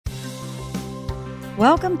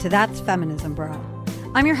Welcome to That's Feminism, Bro.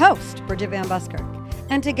 I'm your host, Bridget Van Buskirk,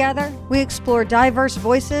 and together we explore diverse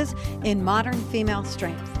voices in modern female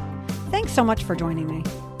strength. Thanks so much for joining me.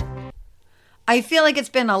 I feel like it's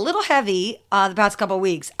been a little heavy the past couple of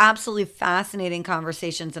weeks. Absolutely fascinating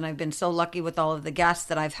conversations, and I've been so lucky with all of the guests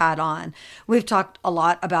that I've had on. We've talked a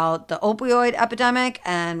lot about the opioid epidemic,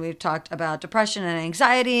 and we've talked about depression and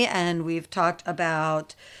anxiety, and we've talked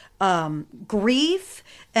about grief,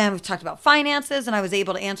 and we've talked about finances, and I was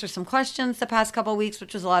able to answer some questions the past couple of weeks,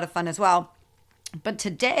 which was a lot of fun as well. But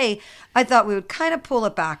today, I thought we would kind of pull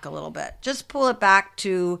it back a little bit, just pull it back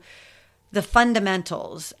to the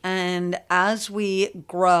fundamentals. And as we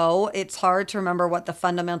grow, it's hard to remember what the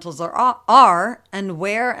fundamentals are and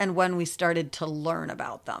where and when we started to learn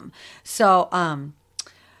about them. So,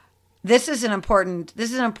 this is an important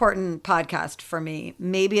podcast for me.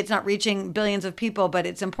 Maybe it's not reaching billions of people, but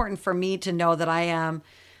it's important for me to know that I am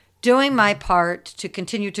doing my part to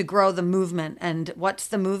continue to grow the movement. And what's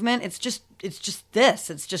the movement? It's just this.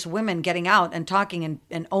 It's just women getting out and talking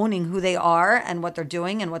and owning who they are and what they're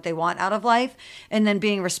doing and what they want out of life, and then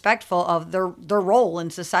being respectful of their role in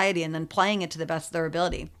society and then playing it to the best of their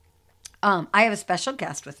ability. I have a special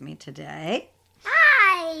guest with me today.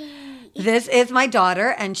 Hi. This is my daughter,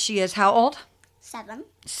 and she is how old? 7.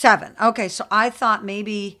 7. Okay, so I thought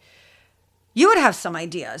maybe you would have some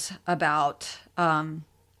ideas about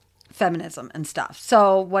feminism and stuff.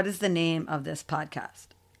 So what is the name of this podcast?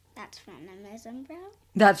 That's Feminism, Bro.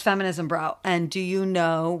 That's Feminism, Bro. And do you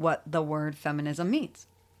know what the word feminism means?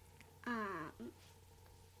 I'm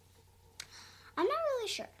not really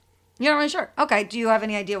sure. You're not really sure? Okay, do you have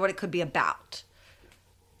any idea what it could be about?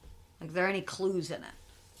 Like, are there any clues in it?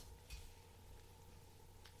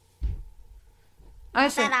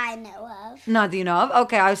 That I know of. Not that you know of?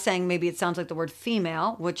 Okay, I was saying maybe it sounds like the word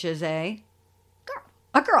female, which is a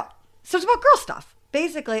girl. So it's about girl stuff.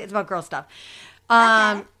 Basically, it's about girl stuff.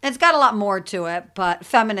 Okay. It's got a lot more to it, but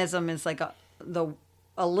feminism is like a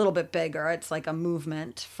little bit bigger. It's like a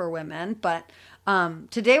movement for women. But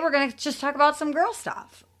today we're going to just talk about some girl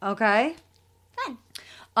stuff. Okay?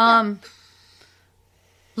 Fun.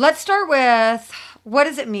 Let's start with, what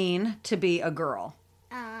does it mean to be a girl?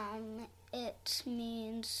 It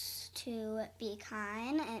means to be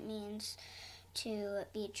kind. It means to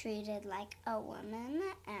be treated like a woman,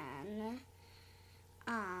 and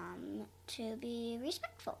to be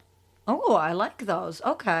respectful. Oh, I like those.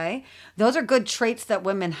 Okay. Those are good traits that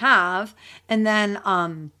women have. And then,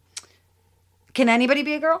 can anybody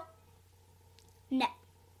be a girl? No.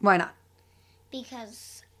 Why not?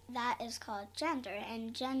 Because that is called gender,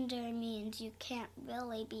 and gender means you can't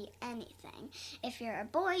really be anything. If you're a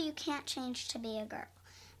boy, you can't change to be a girl.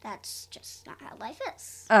 That's just not how life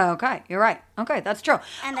is. Oh, okay. You're right. Okay, that's true.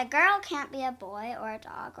 And a girl can't be a boy or a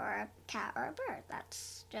dog or a cat or a bird.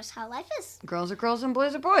 That's just how life is. Girls are girls and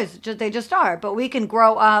boys are boys. They just are. But we can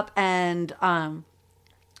grow up and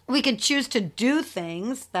we can choose to do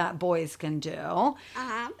things that boys can do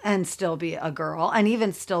and still be a girl and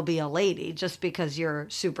even still be a lady just because you're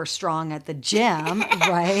super strong at the gym,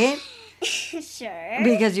 right? Sure.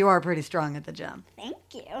 Because you are pretty strong at the gym. Thank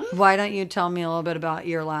you. Why don't you tell me a little bit about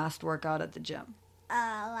your last workout at the gym?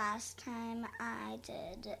 Last time I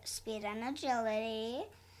did speed and agility.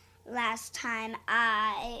 Last time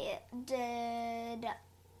I did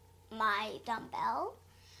my dumbbell.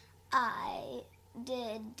 I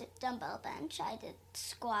did dumbbell bench. I did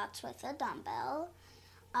squats with a dumbbell.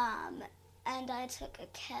 And I took a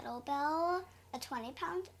kettlebell, a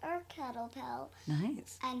 20-pounder kettlebell.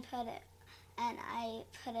 Nice. And I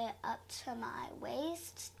put it up to my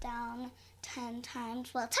waist, down 10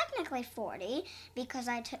 times. Well, technically 40, because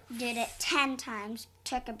I did it 10 times,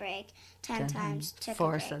 took a break, 10 times, took a break.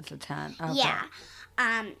 4 sets of 10. Okay. Yeah.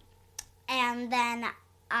 And then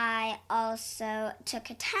I also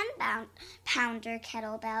took a 10-pounder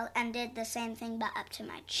kettlebell and did the same thing, but up to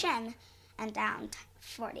my chin and down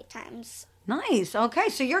 40 times. Nice. Okay,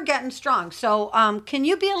 so you're getting strong. So can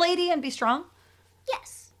you be a lady and be strong?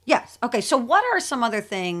 Yes. Yes. Okay, so what are some other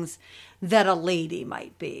things that a lady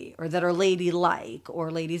might be, or that are lady-like, or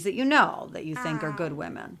ladies that you know that you think are good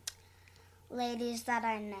women? Ladies that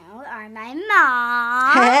I know are my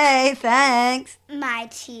mom. Hey, thanks. My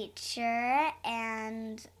teacher,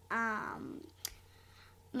 and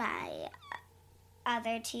my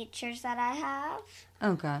other teachers that I have.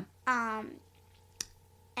 Okay.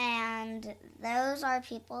 And those are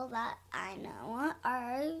people that I know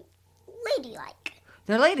are ladylike.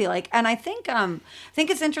 They're ladylike. And I think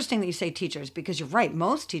it's interesting that you say teachers, because you're right.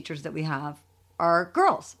 Most teachers that we have are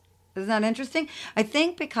girls. Isn't that interesting? I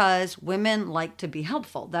think because women like to be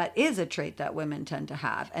helpful. That is a trait that women tend to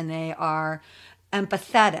have. And they are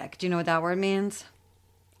Empathetic. Do you know what that word means?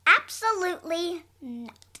 Absolutely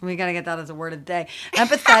not. We got to get that as a word of the day.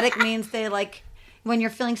 Empathetic means they like, when you're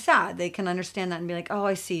feeling sad, they can understand that and be like, oh,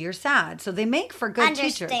 I see you're sad. So they make for good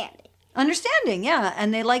teachers. Understanding, yeah.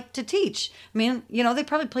 And they like to teach. I mean, they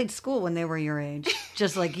probably played school when they were your age,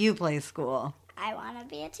 just like you play school. I want to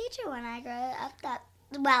be a teacher when I grow up.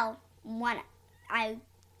 I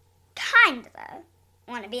kind of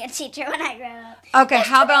want to be a teacher when I grow up. Okay,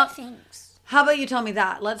 how about you tell me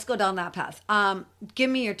that? Let's go down that path. Give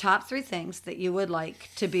me your top 3 things that you would like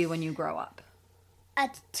to be when you grow up. A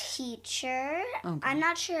teacher. Okay. I'm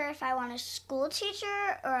not sure if I want a school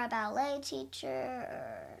teacher or a ballet teacher.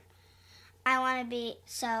 I want to be,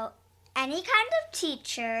 any kind of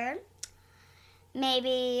teacher.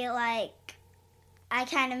 Maybe, like, I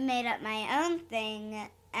kind of made up my own thing,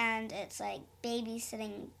 and it's, like,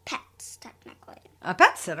 babysitting pets, technically. A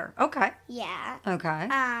pet sitter. Okay. Yeah. Okay.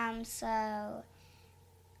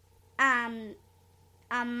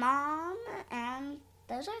 A mom, and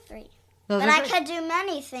those are 3. I could do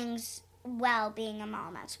many things while being a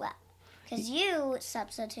mom as well. Because you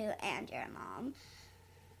substitute and you're a mom.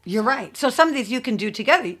 You're right. So some of these you can do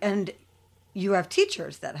together. And you have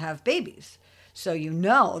teachers that have babies. So their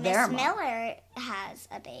mom. Miss Miller has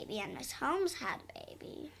a baby and Miss Holmes had a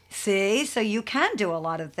baby. See? So you can do a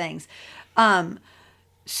lot of things.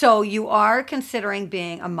 So you are considering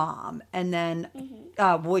being a mom. And then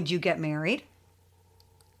would you get married?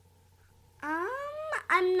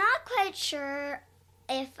 I'm not quite sure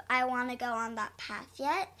if I want to go on that path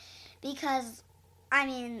yet, because,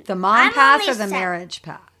 the mom path or the marriage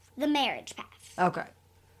path? The marriage path. Okay.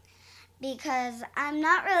 Because I'm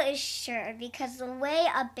not really sure, because the way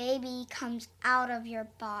a baby comes out of your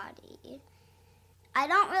body, I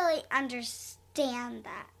don't really understand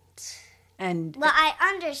that. I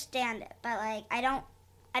understand it, but, I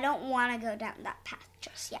don't want to go down that path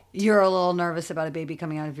just yet. You're a little nervous about a baby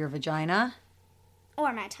coming out of your vagina?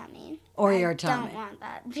 Or my tummy. Or your tummy. I don't want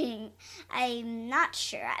that I'm not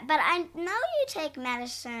sure. But I know you take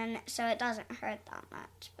medicine, so it doesn't hurt that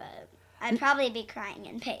much. But I'd probably be crying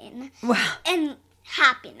in pain. Wow. And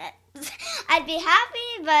happiness. I'd be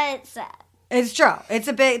happy, but sad. It's true. It's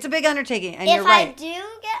a big undertaking, and you're If right. I do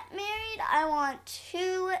get married, I want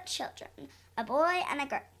 2 children. A boy and a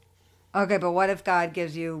girl. Okay, but what if God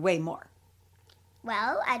gives you way more?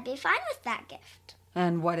 Well, I'd be fine with that gift.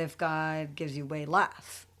 And what if God gives you way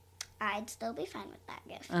less? I'd still be fine with that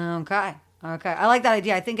gift. Okay. I like that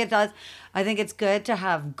idea. I think it does. I think it's good to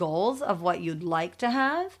have goals of what you'd like to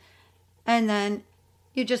have. And then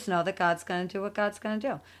you just know that God's going to do what God's going to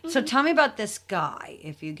do. Mm-hmm. So tell me about this guy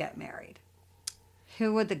if you get married.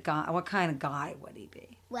 What kind of guy would he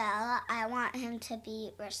be? Well, I want him to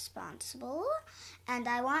be responsible. And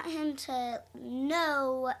I want him to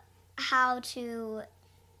know how to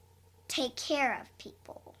take care of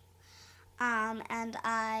people. And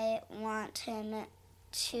I want him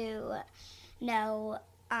to know,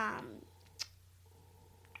 I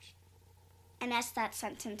messed that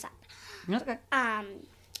sentence up. Okay.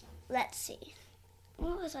 Let's see.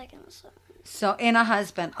 What was I going to say? So, in a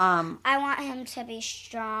husband, I want him to be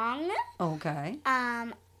strong. Okay.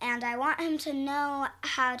 And I want him to know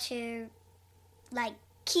how to,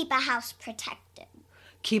 keep a house protected.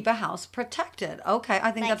 Keep a house protected. Okay,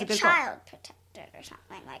 I think that's a good goal. Like a child protected or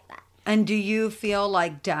something like that. And do you feel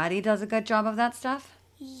like Daddy does a good job of that stuff?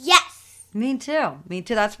 Yes. Me too.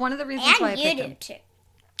 That's one of the reasons why I picked him. And you do too.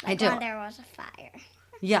 I do. When there was a fire.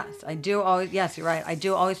 Yes, I do always. Yes, you're right. I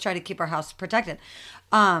do always try to keep our house protected.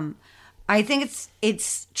 I think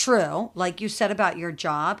it's true, like you said about your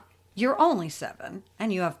job. You're only 7,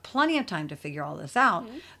 and you have plenty of time to figure all this out.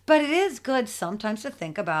 Mm-hmm. But it is good sometimes to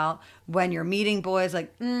think about when you're meeting boys,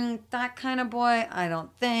 like, that kind of boy, I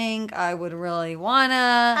don't think I would really want to.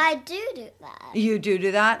 I do that. You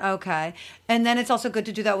do that? Okay. And then it's also good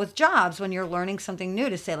to do that with jobs when you're learning something new,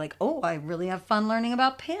 to say, like, oh, I really have fun learning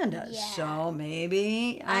about pandas. Yeah. So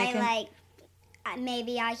maybe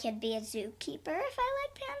maybe I could be a zookeeper if I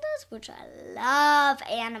like pandas, which I love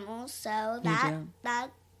animals. So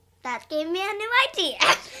that gave me a new idea.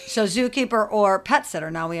 So zookeeper or pet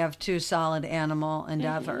sitter. Now we have 2 solid animal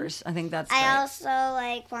endeavors. Mm-hmm. I think that's great. I also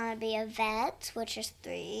want to be a vet, which is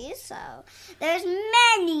 3. So there's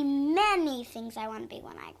many, many things I want to be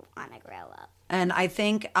when I want to grow up. And I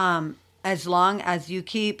think as long as you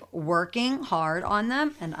keep working hard on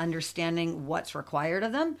them and understanding what's required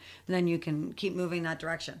of them, then you can keep moving that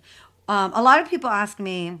direction. A lot of people ask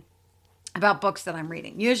me about books that I'm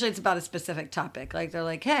reading. Usually it's about a specific topic. Like they're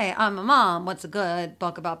like, hey, I'm a mom. What's a good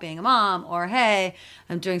book about being a mom? Or, hey,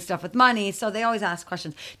 I'm doing stuff with money. So they always ask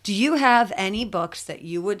questions. Do you have any books that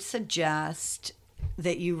you would suggest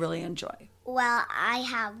that you really enjoy? Well, I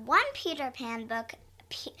have one Peter Pan book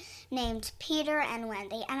named Peter and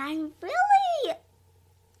Wendy, and I really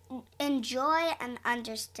enjoy and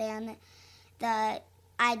understand the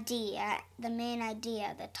main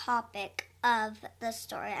idea, the topic of the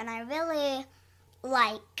story, and I really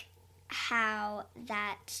like how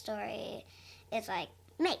that story is like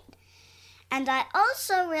made. And I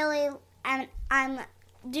also really I'm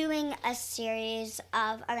doing a series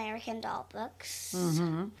of American Doll books,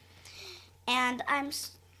 and I'm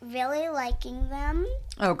really liking them.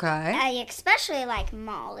 Okay. I especially like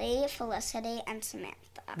Molly, Felicity, and Samantha.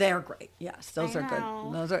 They're great. Yes, those are good.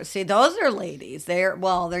 Those are ladies. They're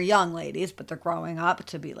young ladies, but they're growing up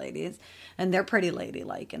to be ladies, and they're pretty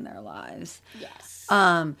ladylike in their lives. Yes.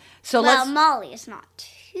 Molly is not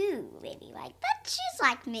too ladylike, but she's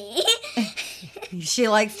like me. She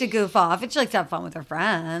likes to goof off, and she likes to have fun with her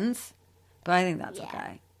friends. But I think that's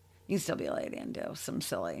okay. You can still be a lady and do some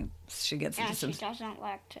silly. She gets into some. She doesn't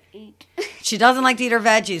like to eat. She doesn't like to eat her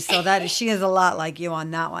veggies, so she is a lot like you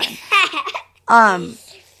on that one.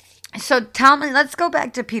 So tell me, let's go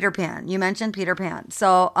back to Peter Pan. You mentioned Peter Pan.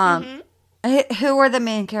 So, who are the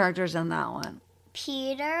main characters in that one?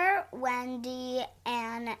 Peter, Wendy,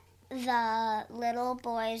 and the little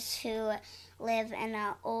boys who live in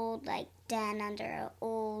an old den under an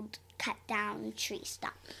old cut down tree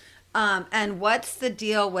stump. And what's the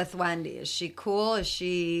deal with Wendy? Is she cool? Is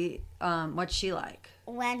she what's she like?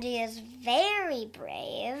 Wendy is very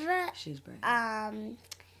brave. She's brave.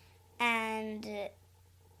 And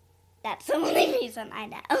that's the only reason I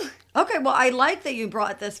know. Okay, well, I like that you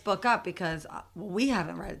brought this book up because we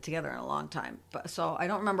haven't read it together in a long time, so I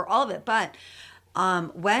don't remember all of it. But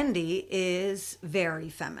Wendy is very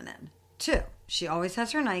feminine too. She always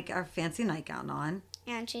has her fancy nightgown on,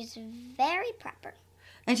 and she's very proper.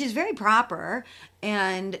 And she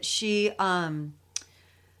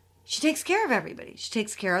takes care of everybody. She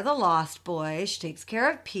takes care of the Lost Boys. She takes care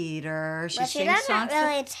of Peter. She doesn't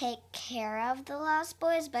really take care of the Lost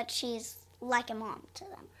Boys, but she's like a mom to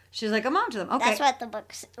them. She's like a mom to them. Okay. That's what the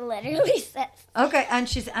book literally says. Okay, and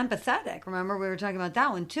she's empathetic. Remember, we were talking about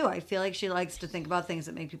that one, too. I feel like she likes to think about things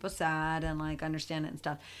that make people sad and, understand it and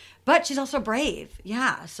stuff. But she's also brave.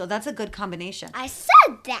 Yeah, so that's a good combination. I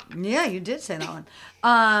said that. Yeah, you did say that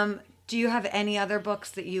one. Do you have any other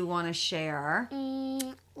books that you want to share?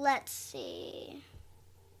 Let's see.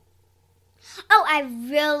 Oh, I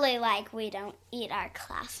really like We Don't Eat Our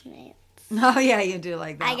Classmates. Oh, yeah, you do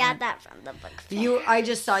like that. I got that from the book fair. I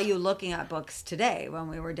just saw you looking at books today when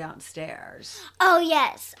we were downstairs. Oh,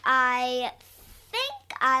 yes. I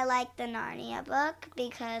think I like the Narnia book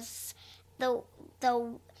because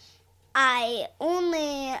I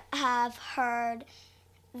only have heard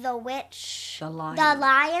The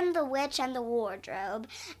Lion, the Witch, and the Wardrobe.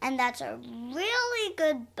 And that's a really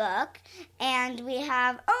good book. And we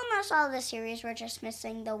have almost all the series. We're just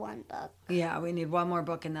missing the one book. Yeah, we need one more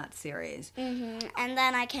book in that series. And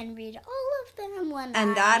then I can read all of them one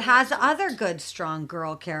And that has other good, strong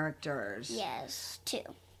girl characters. Yes, 2.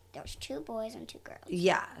 There's 2 boys and 2 girls.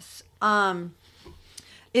 Yes.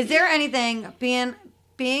 Is there anything,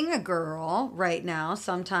 being a girl right now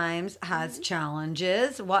sometimes has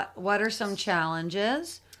challenges. What are some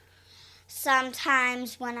challenges?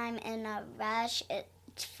 Sometimes when I'm in a rush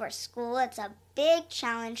for school, it's a big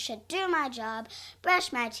challenge to do my job,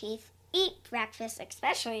 brush my teeth, eat breakfast,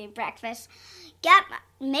 especially breakfast,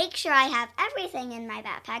 make sure I have everything in my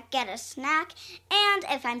backpack, get a snack, and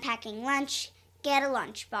if I'm packing lunch, get a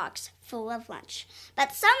lunchbox full of lunch.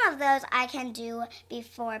 But some of those I can do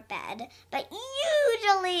before bed. But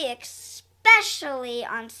usually, especially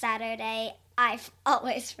on Saturday, I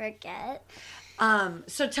always forget.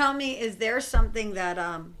 So tell me, is there something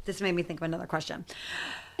that, this made me think of another question.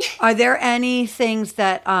 Are there any things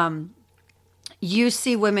that you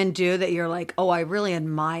see women do that you're like, oh, I really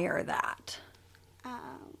admire that?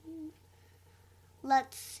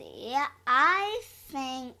 Let's see. I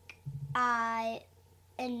think I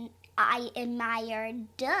admired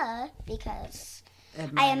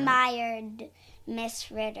I admired Miss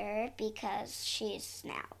Ritter because she's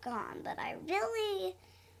now gone, but I really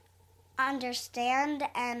understand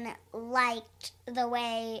and liked the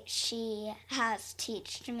way she has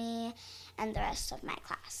taught me and the rest of my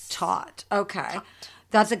class. Taught. Okay.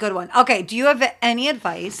 That's a good one. Okay, do you have any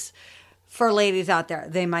advice for ladies out there?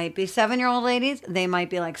 They might be 7-year-old ladies. They might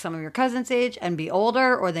be like some of your cousins' age and be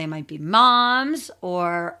older, or they might be moms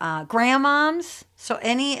or grandmoms. So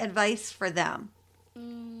any advice for them?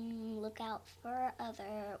 Look out for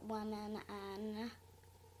other women and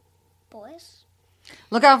boys.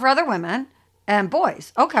 Look out for other women and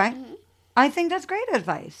boys. Okay. I think that's great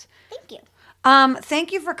advice. Thank you.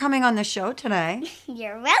 Thank you for coming on the show today.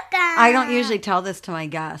 You're welcome. I don't usually tell this to my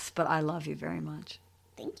guests, but I love you very much.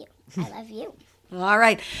 Thank you. I love you. All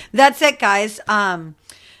right. That's it, guys.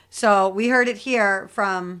 So we heard it here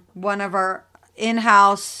from one of our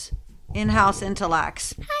in-house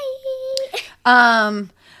intellects. Hi.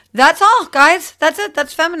 That's all, guys. That's it.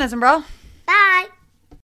 That's feminism, bro. Bye.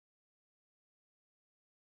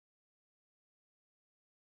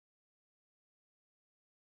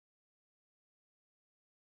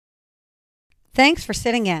 Thanks for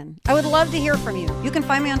sitting in. I would love to hear from you. You can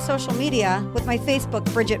find me on social media with my Facebook,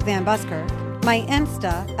 Bridget Van Buskirk, my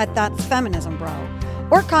Insta at That's Feminism Bro,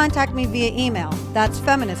 or contact me via email,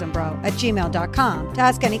 that'sfeminismbro@gmail.com, to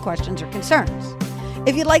ask any questions or concerns.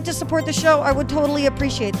 If you'd like to support the show, I would totally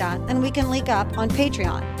appreciate that, and we can link up on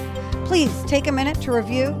Patreon. Please take a minute to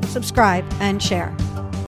review, subscribe, and share.